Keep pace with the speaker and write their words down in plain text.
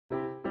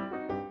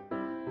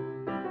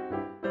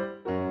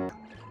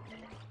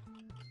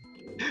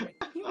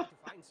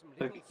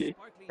Okay.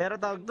 Pero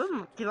tawag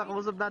doon,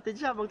 kinakausap natin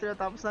siya pag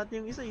tinatapos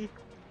natin yung isa eh.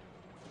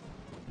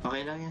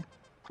 Okay lang yan.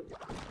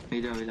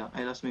 Wait lang, wait lang.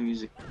 I lost my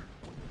music.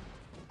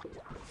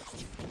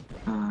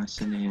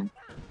 Saan na yan?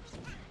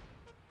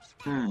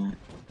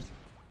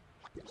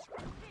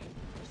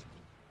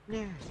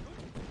 Yeah.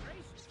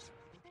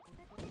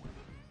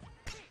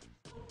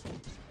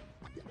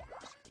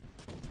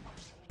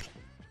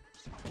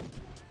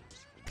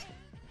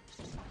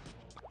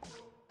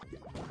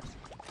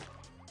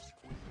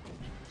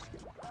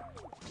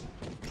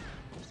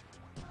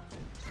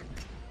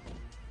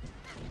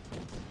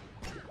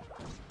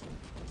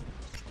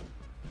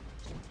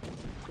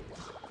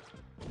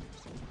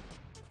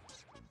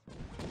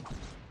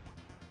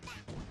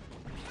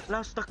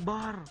 Last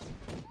bar.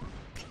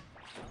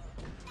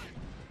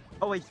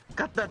 Oh wait,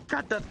 cut that.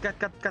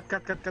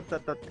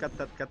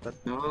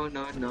 No,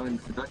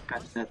 don't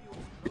cut that.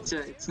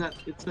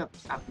 It's not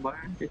Akbar,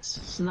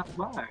 it's snack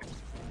bar.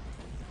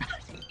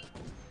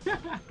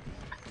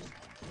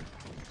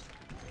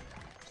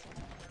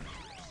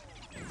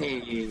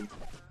 Hey,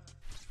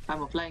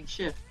 I'm a flying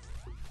ship.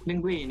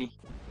 Linguini.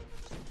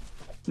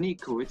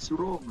 Nico, it's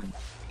Roman.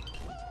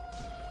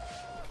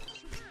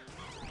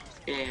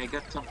 Hey, I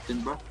got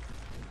something, bro.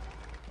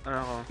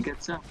 Ano ko? I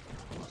got some.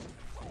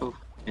 Oh,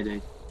 I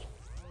died.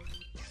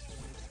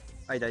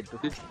 I died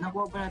too.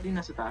 Nakuha ba natin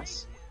nasa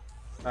taas?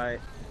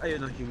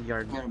 Ayun o, yung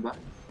yard. Meron ba?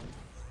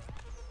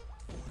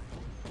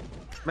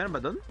 Meron ba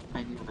doon?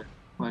 Ay, hindi ba?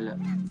 Wala.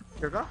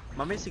 Sure ka?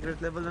 Mamay,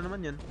 secret level na naman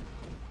yun.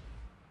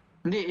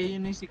 Hindi,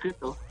 yun yung secret,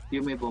 oh.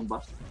 Yung may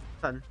bomba.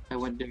 Saan? I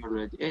went there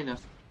already. No.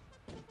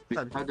 Wait,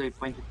 Saan? how do I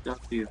point it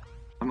out to you?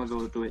 I'm gonna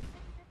go to it.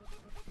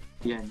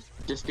 Yan.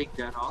 Just take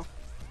that off.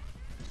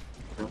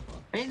 So,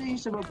 ayun yung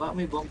sa baba,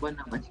 may bomba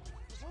naman.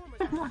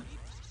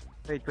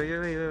 Wait.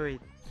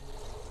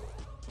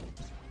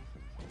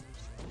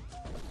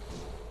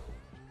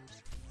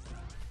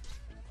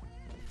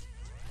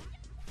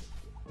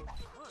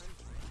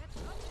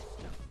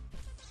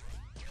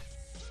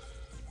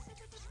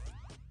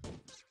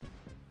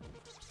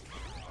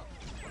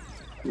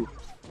 Ooh.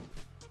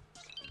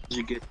 Did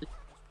you get it?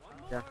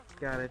 Yeah,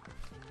 got it.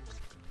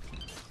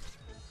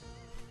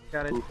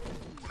 Got it. Ooh.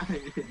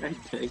 I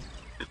died.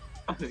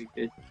 Oh my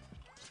god.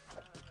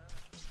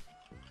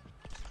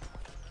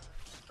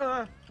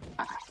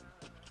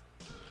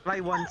 Fly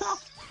once.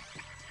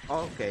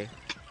 Okay.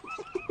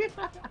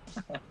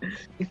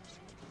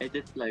 I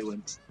did fly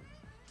once.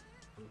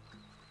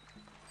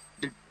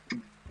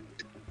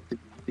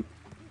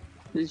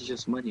 This is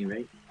just money,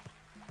 right?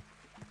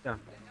 Yeah.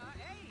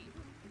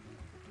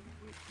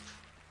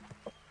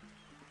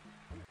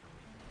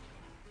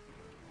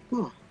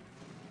 Whew.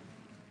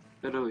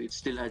 Pero it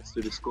still adds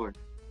to the score.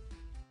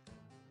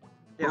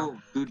 Yeah. Oh,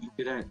 dude, look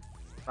at that.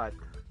 But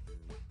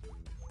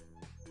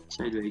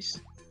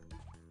Sideways.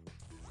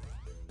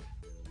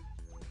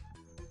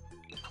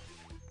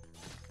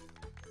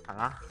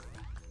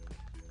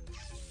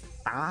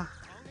 tanga.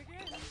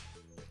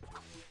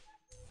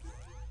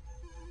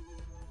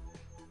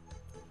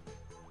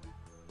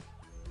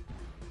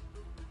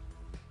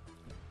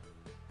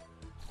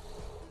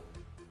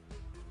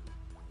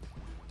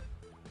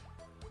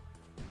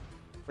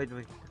 Wait.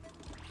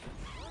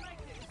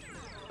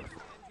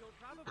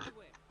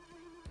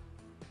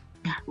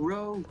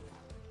 Row!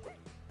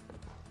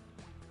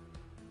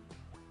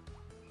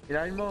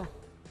 Hilahin mo.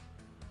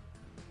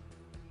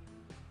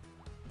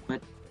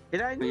 What?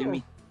 Hilahin What do you mo.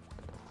 mean?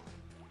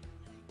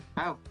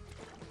 How?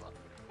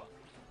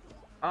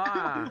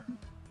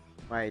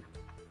 Wait.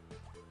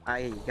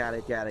 I got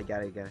it.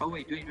 Oh,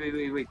 wait.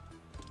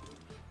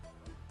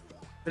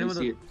 Kunin mo I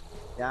see doon. it.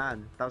 Yan.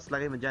 Tapos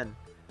lagay mo dyan.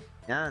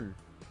 Yan.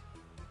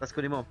 Tapos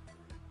kunin mo.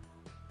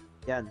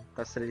 Yan.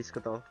 Tapos release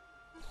ko to.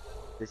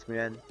 Release mo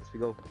yan. Let's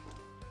go.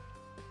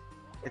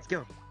 Let's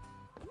go.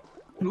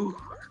 Ooh.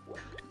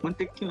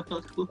 Muntik na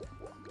ako.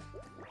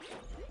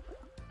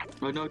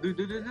 Oh no,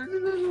 dude.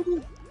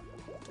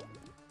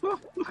 Oh.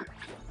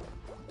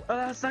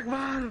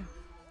 Sakbar!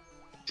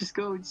 Just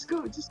go.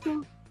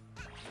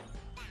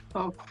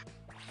 Oh.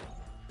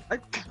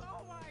 Ay!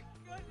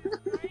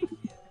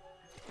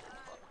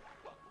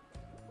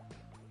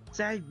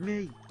 Save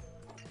me!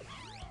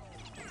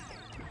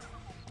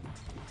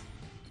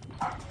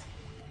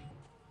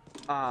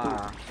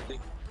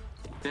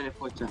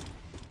 Teleport siya.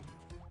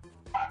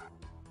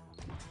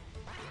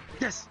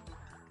 Yes!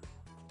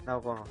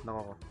 Nakuha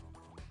ko.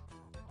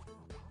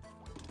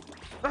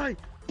 Ay!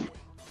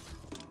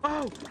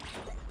 Oh!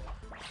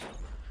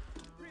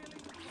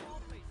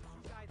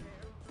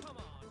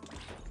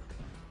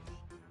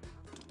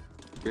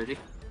 Ready?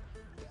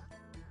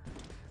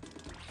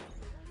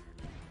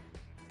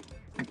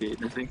 Okay,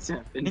 nothing's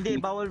happening. Hindi,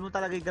 bawal mo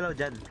talaga yung galaw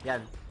dyan.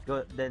 Yan.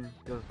 Go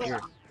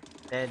here.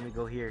 Then we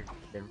go here.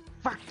 Then,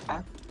 fuck!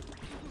 Huh?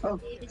 Oh.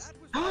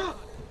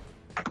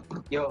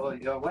 Yo,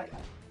 what?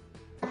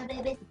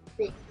 Baby.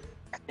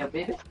 Yo,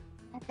 baby?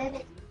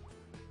 Baby.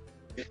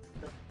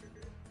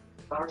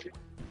 Sorry.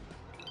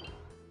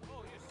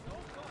 Oh, you're so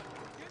good.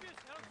 Give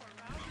yourself a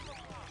round of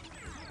applause.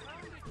 You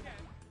found it,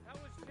 Ken. That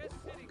was just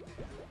sitting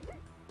there.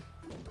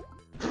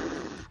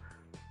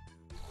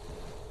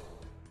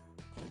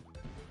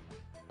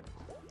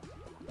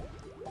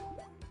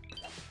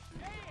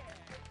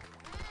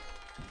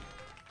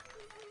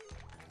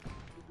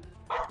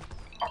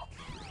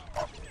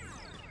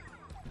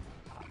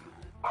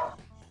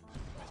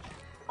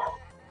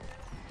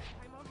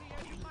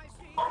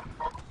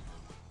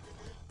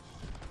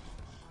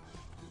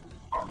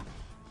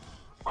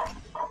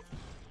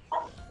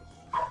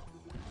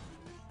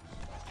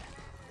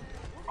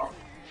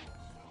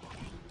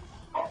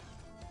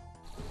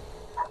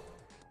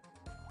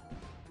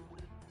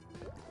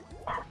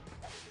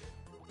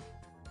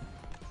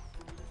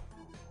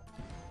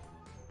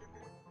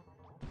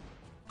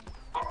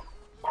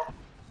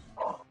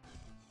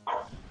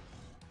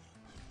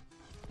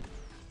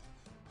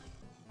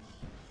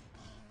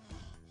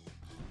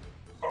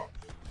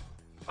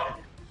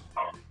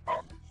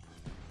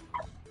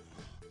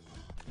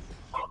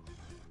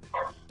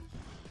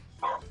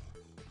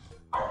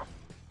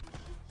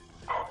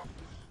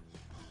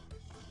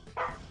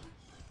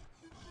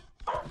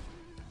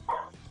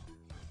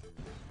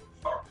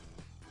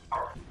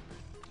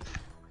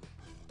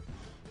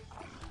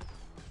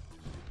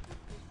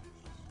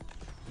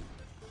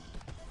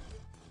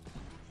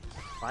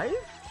 5?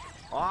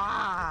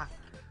 Ah!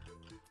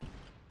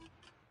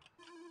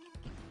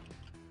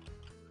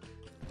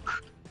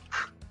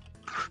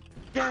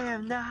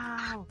 Damn,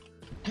 now!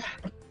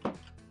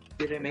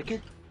 Did I make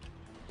it?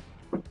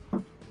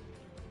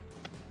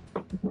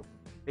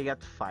 We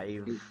got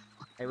 5.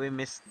 And we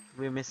missed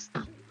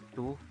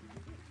 2.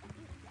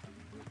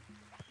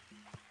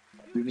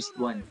 We missed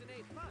one. There's an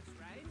A plus,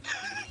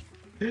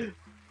 right?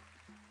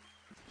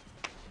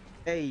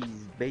 Hey,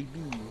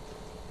 baby!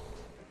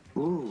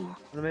 Ooh.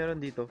 Ano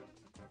meron dito?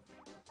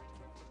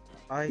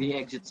 Ay, The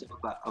exit sa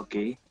baba.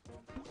 Okay.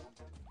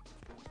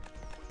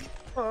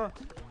 ah,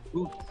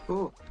 Ooh.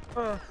 Oh.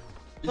 ah,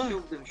 Just show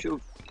them. Show.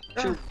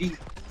 Show. D.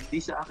 D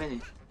sa akin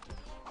eh.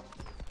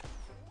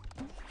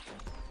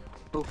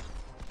 Oh.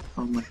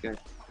 Oh my god.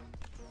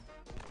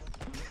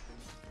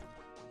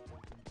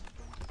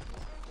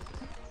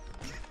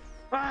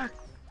 ah!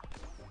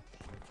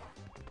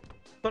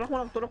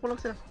 Tulak mo lang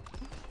sila.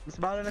 Mas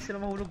bahala na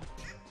sila mahulog.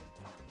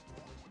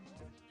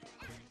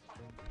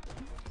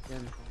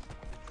 Yan.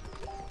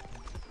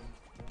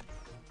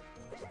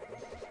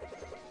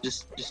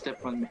 Just step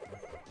on me.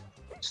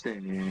 Step.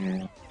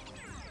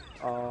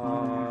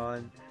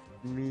 On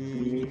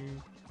me.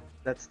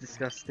 That's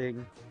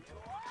disgusting.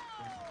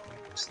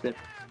 Step.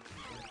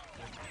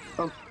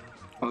 Oh.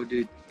 Oh,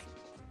 dude.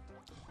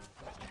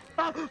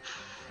 Ah!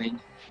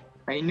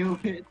 I knew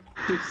it.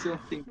 There's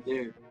something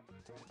there.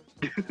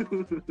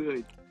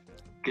 Dude.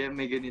 Kaya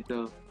may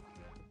ganito.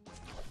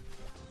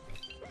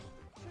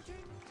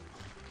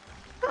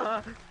 Ah!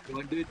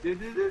 Come on, dude.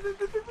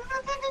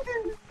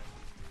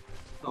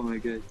 Oh my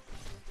god.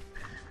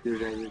 You're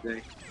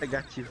right.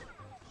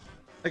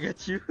 I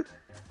got you.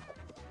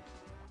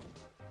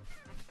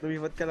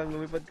 Lumipad ka lang.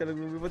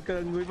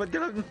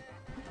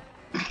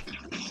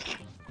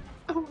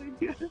 Oh my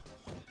god.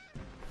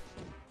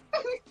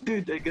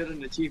 Dude, I got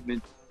an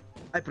achievement.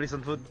 Ay,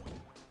 prison food.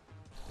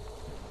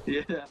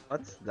 Yeah.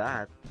 What's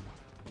that?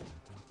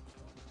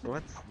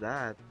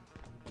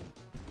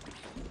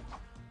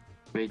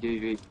 Wait.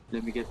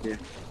 Let me get there.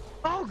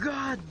 Oh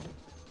god!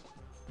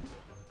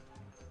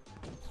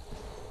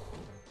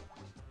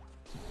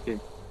 Okay.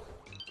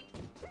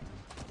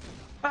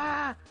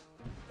 Ah!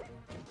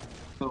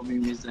 Oh, may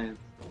missile.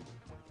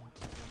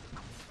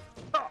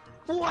 Oh,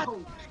 what? Oh.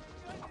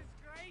 Goodness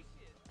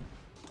gracious!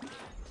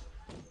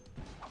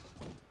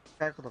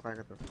 Kaya ko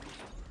to.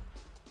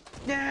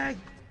 Yay!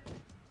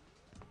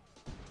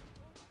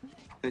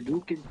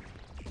 Hadouken.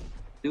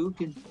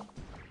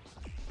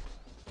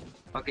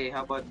 Okay,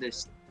 how about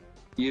this?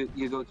 You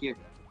go here.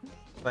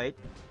 Wait,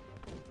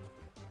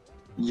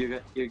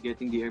 You're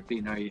getting the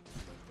airplane, are you?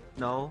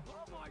 no.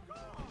 Oh my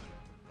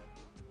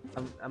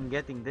god! I'm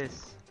getting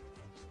this.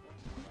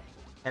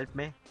 Help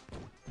me.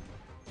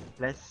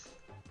 Please.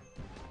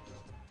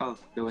 Oh,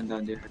 the one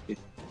down there. Okay.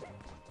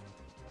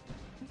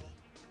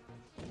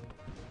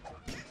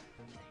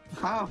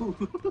 Ow!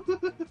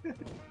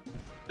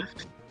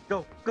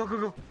 Go.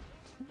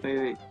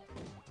 Wait.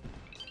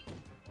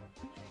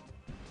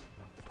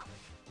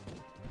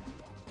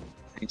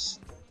 Nice.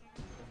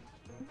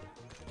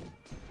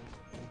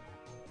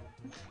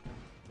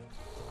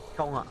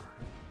 Ikaw nga.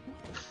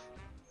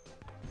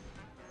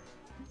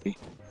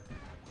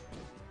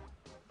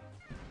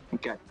 I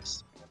got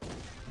this.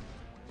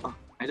 Oh,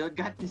 I don't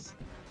got this.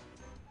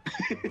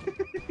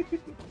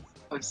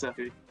 I'm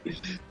sorry.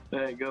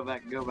 Alright, go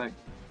back.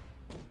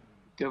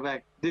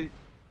 Dude.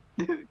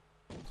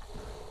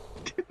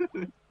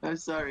 I'm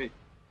sorry.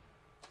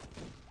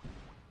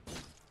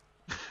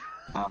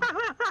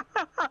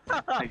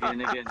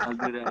 Again. I'll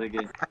do that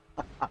again.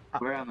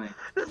 Where am I?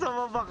 Nasa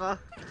baba ka.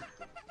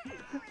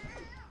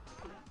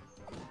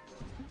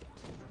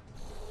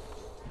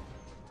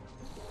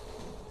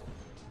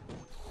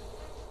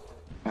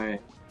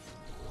 Alright.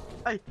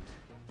 Ay!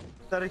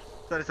 Sorry.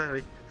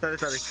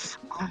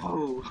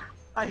 Oh!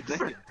 I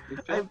You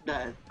felt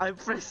that.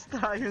 pressed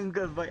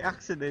triangle by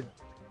accident.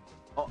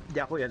 Oh, di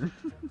ako yan.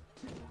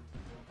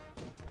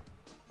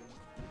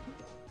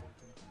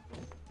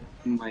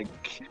 My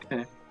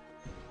god.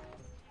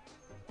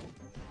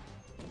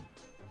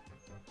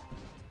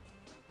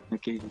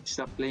 Okay,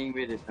 stop playing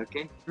with it,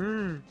 okay?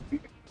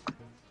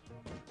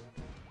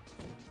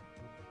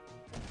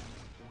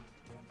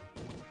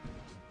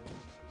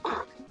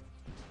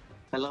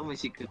 Alam mo, may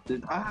secret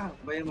dun.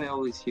 Why am I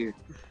always here?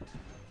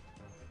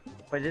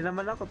 Pwede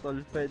naman ako, tol.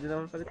 Pwede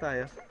naman pala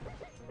tayo.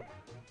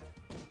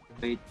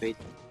 Wait.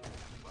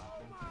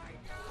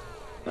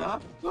 Ah!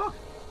 Ah!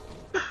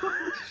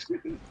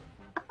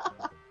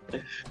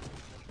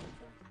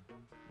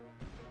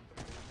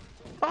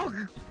 Oh!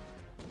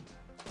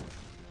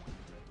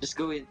 Just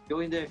go in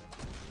there.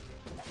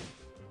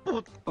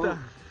 Puta! Oh.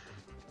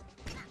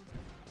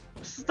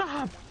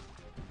 Stop!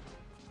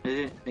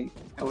 I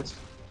was...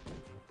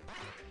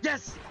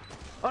 Yes!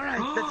 Alright,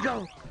 let's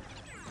go!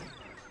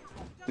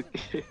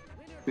 Okay.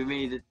 We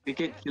made it. We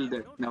can't kill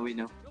that. Now we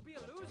know. You'll be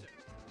a loser.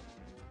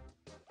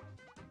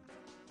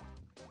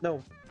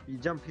 No, you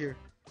jump here.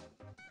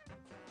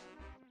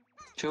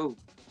 Show.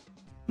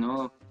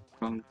 No.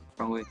 Wrong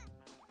way.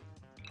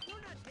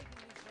 You're not taking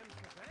these gems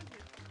for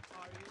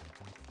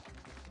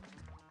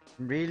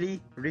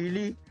Really?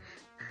 Really?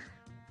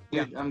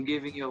 Yeah. Dude, I'm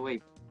giving you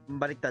away.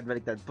 Baliktad,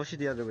 baliktad. Push it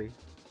the other way.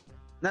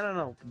 No, no,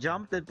 no.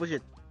 Jump, then push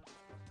it.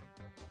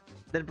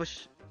 Then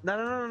push. No,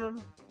 no, no, no,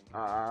 no.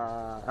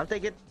 I'll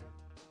take it.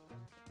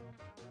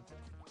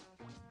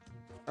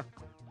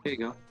 Here you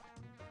go.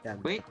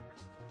 Yan. Wait,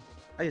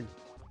 Ayun.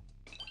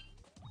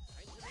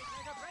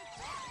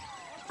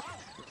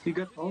 you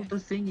got all the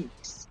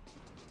thingies.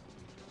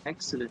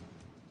 Excellent.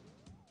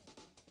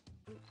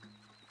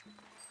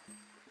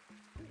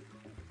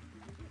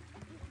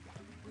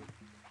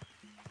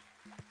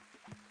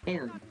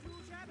 And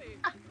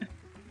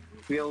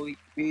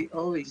we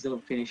always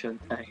don't finish on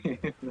time.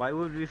 Why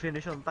would we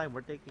finish on time?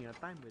 We're taking our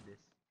time with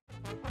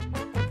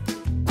this.